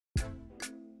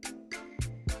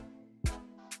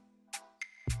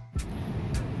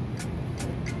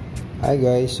Hi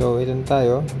guys, so ito na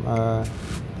tayo.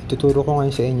 Tuturo ko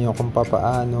ngayon sa inyo kung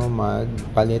paano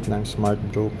magpalit ng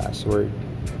smartbro password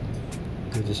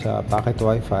dito sa packet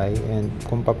wifi, and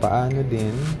kung paano din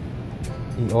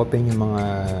i-open yung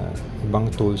mga ibang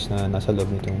tools na nasa loob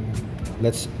nito.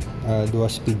 Let's do a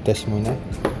speed test muna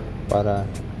para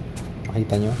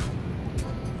makita nyo.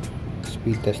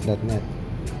 Speedtest.net.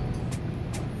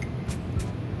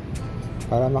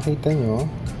 Para makita nyo,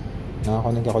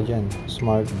 nakakonect ako dyan.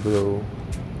 smartbro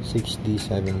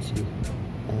 6D7C.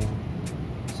 Ayan.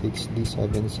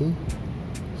 6D7C.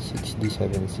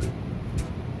 6D7C.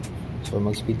 So,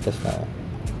 mag-speed test tayo.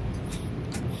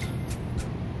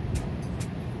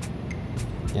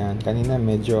 Yan. Kanina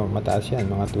medyo mataas yan.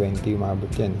 Mga 20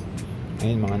 umabot yan.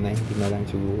 Ngayon, mga 90 na lang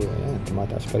siguro. Ayan.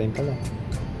 Tumataas pa rin pala.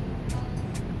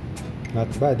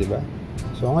 Not bad, diba?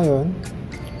 So, ngayon,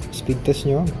 speed test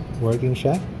nyo. Working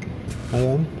siya.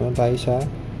 Ngayon, punta tayo sa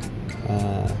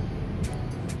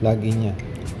login niya.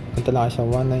 Punta lang kayo sa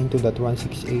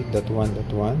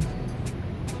 192.168.1.1.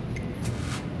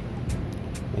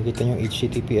 Makikita nyo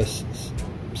HTTPS,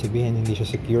 sabihin hindi siya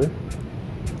secure.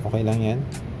 Okay lang yan.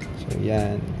 So,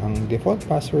 yan. Ang default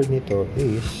password nito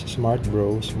is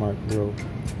smartbro.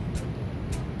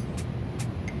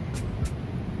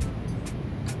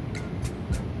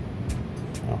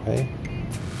 Okay.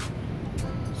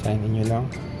 Sign in nyo lang.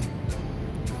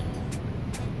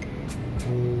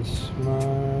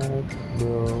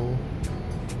 smartbro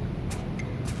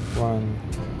 1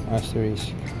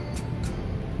 asterisk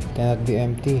cannot be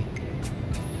empty.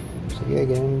 Sige,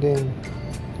 ganun din.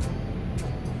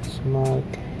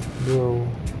 smartbro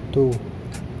 2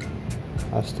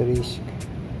 asterisk.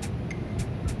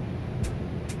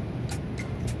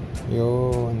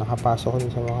 Yun, nakapasok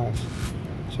din sa wakas.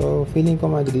 So, feeling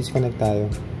ko mag-disconnect tayo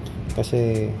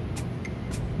kasi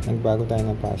nagbago tayo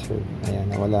ng password. Ayan,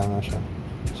 nawala nga siya.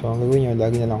 So, ang gawin nyo,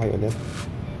 lagi na lang kayo ulit.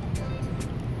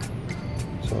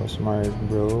 So,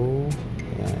 smartbro.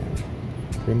 Ayan.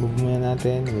 Remove muna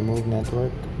natin. Remove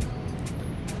network.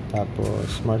 Tapos,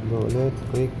 smartbro ulit.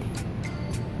 Click.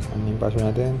 Ano yung password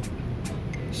natin?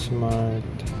 smartbro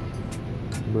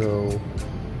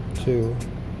 2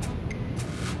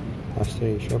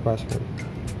 asterisk. Show password.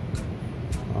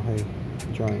 Okay.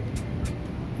 Join.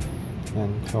 Yan.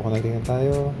 So, connecting na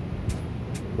tayo.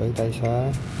 Balik tayo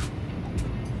sa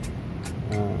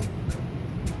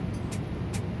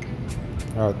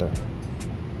router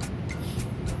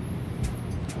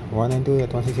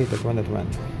 192.168.1.1.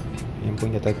 yan po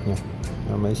yung detect nyo.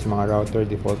 Normally sa mga router,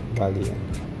 default value yan.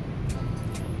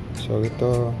 So,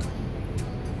 ito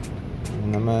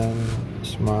naman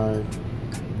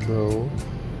smartbro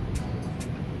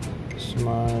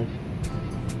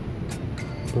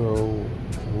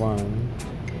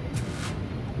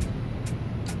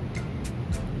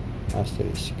 1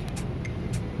 asterisk.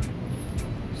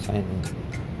 Sign in.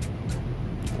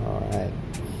 Alright.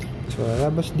 So,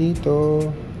 labas dito.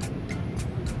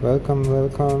 Welcome.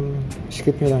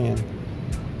 Skip nyo lang yan.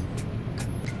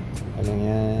 Walang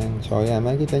yan. So, yan.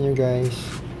 Makikita nyo guys.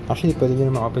 Actually, pwede nyo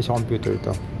naman open sa computer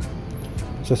to.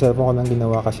 Sa cellphone ko lang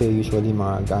ginawa kasi usually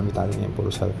mga gamit natin yan.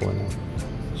 Puro cellphone.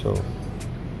 So,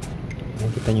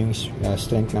 makikita nyo yung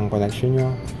strength ng connection nyo.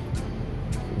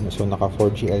 So, naka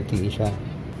 4G LTE siya.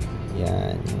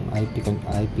 Yan, yung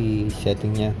IP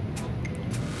setting niya.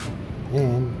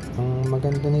 And, ang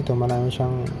maganda nito, marami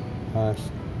siyang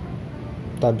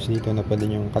tabs dito na pwede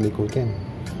nyo kalikutin.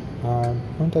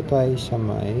 Punta tayo sa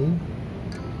may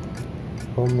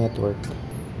home network.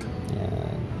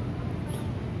 Yan.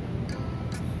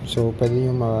 So, pwede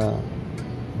nyo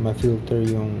ma-filter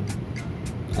yung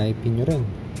IP nyo rin.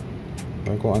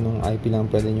 Or kung anong IP lang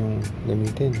pwede nyo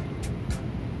gamitin.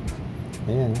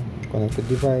 Ayan. Connected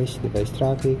device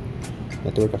traffic,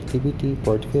 network activity,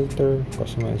 port filter,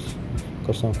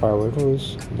 custom firewall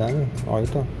rules, dami. Okay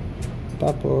ito.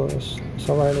 Tapos,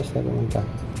 sa wireless na pumunta.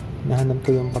 Nahanap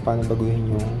ko yung paano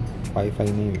baguhin yung wifi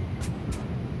name.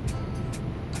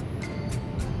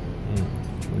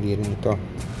 Hindi rin ito.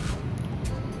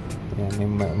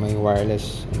 Ayan, may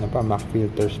wireless, ano pa, Mac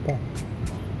filters pa.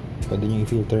 Pwede nyo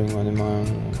i-filter yung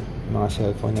mga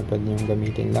cellphone na pwede nyo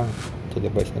gamitin lang sa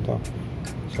device na to.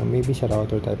 So, maybe sa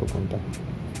router tayo pupunta.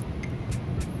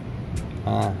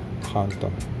 Account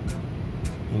to.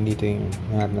 Hindi ito yung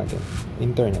nahanap natin.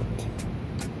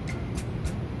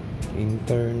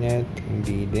 Internet,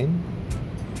 hindi din.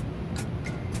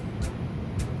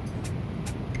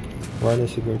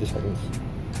 Wireless security settings.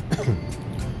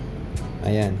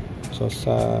 Ayan. So,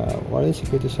 sa wireless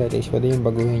security settings, pwede yung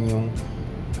baguhin yung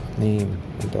name.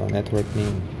 Ito, network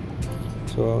name.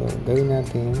 So, gawin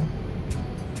natin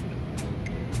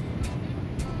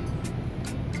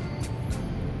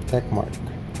Techmark.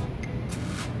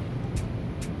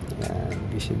 Yan,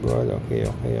 visible. Okay.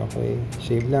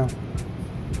 Save lang.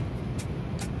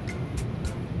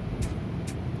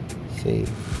 Save.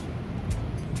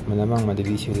 Malamang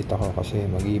madivisi ulit ako kasi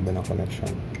mag-iiba ng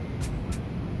connection.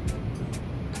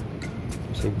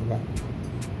 Save ba?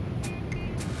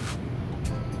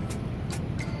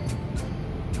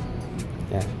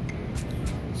 Yan.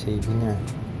 Save na.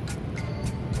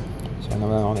 So,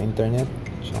 nawalan ako ng internet.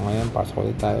 So, ngayon, pasok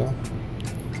ulit tayo.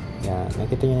 Yan.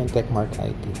 Nakita nyo yung Techmark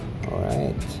IT.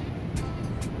 Alright.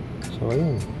 So,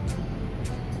 ayun.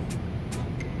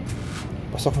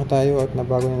 Pasok na tayo at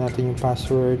nabago na natin yung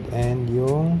password and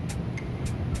yung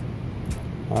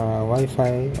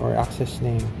wifi or access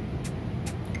name.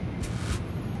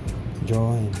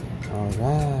 Join.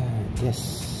 Alright. Yes.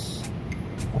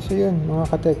 So, yun,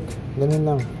 mga katek. Ganun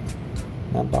lang.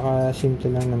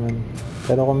 Napaka-simple lang naman.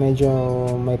 Pero kung medyo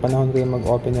may panahon kayo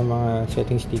mag-open ng mga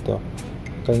settings dito,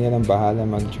 kayo na lang bahala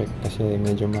mag-check kasi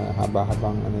medyo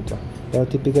mahaba-habang ano to. Pero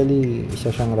typically, isa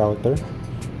siyang router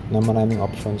na maraming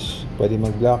options. Pwede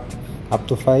mag-block up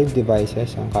to 5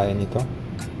 devices ang kaya nito.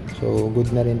 So,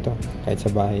 good na rin to kahit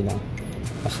sa bahay lang.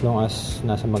 As long as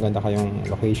nasa maganda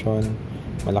kayong location,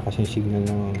 malakas yung signal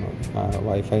ng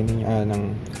wifi ninyo, ng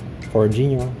 4G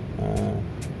nyo,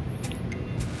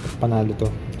 panalo to.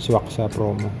 Swak sa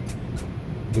promo.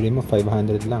 Bili mo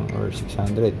 500 lang or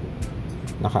 600.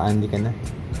 Naka-unli ka na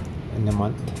in a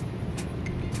month.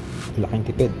 Laking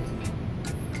tipid.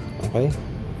 Okay?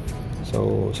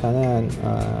 So, sana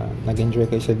nag-enjoy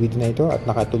kayo sa video na ito at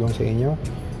nakatulong sa inyo.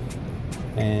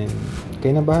 And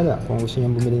kayo na bahala kung gusto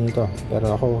niyo bumili nito.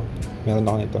 Pero ako, meron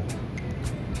ako nito.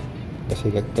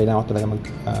 Kasi kailangan ko talaga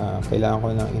kailangan ko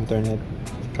ng internet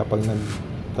kapag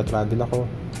nag-travel ako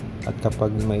at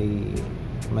kapag may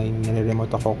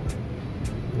nire-remote ako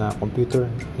na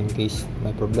computer in case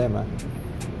may problema,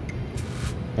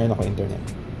 meron ako internet.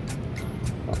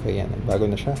 Okay, yan. Bago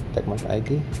na siya. Techmark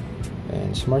IT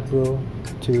and smartbro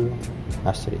 2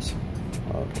 asterisk.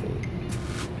 Okay.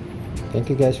 Thank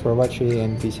you guys for watching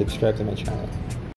and please subscribe to my channel.